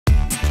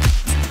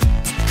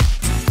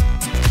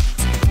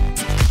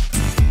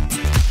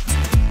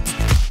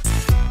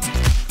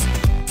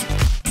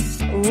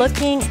I'm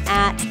looking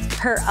at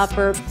her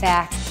upper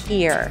back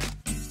here.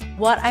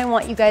 What I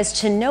want you guys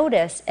to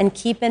notice and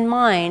keep in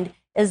mind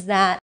is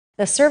that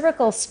the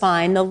cervical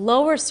spine, the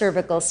lower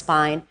cervical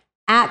spine,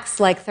 acts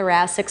like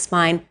thoracic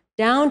spine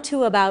down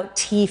to about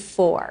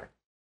T4.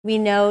 We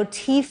know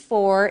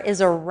T4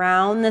 is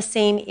around the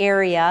same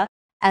area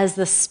as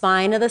the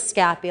spine of the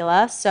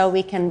scapula, so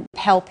we can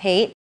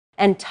palpate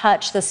and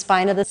touch the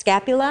spine of the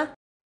scapula.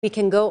 We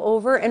can go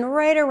over, and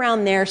right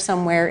around there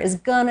somewhere is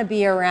going to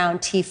be around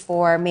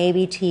T4,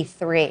 maybe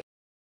T3.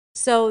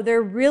 So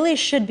there really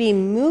should be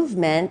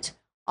movement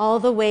all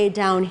the way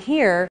down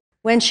here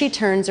when she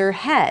turns her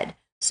head.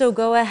 So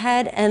go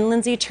ahead and,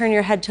 Lindsay, turn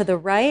your head to the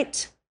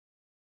right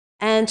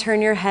and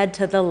turn your head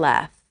to the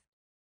left.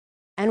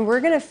 And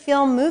we're going to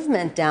feel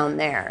movement down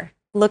there.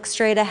 Look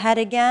straight ahead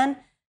again.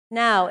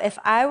 Now, if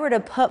I were to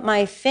put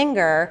my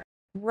finger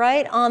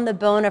right on the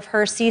bone of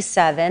her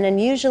C7, and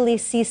usually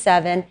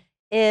C7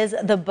 is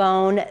the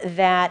bone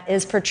that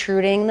is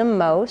protruding the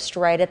most,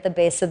 right at the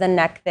base of the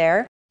neck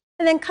there,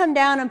 and then come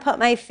down and put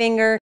my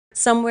finger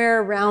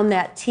somewhere around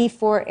that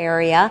T4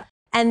 area,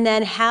 and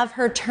then have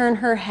her turn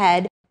her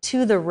head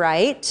to the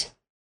right,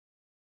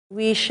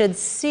 we should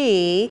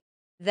see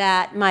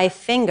that my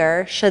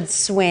finger should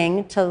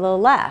swing to the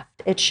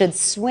left. It should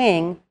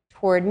swing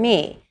toward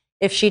me.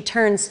 If she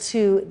turns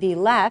to the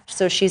left,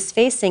 so she's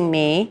facing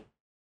me,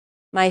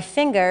 my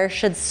finger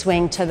should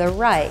swing to the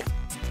right.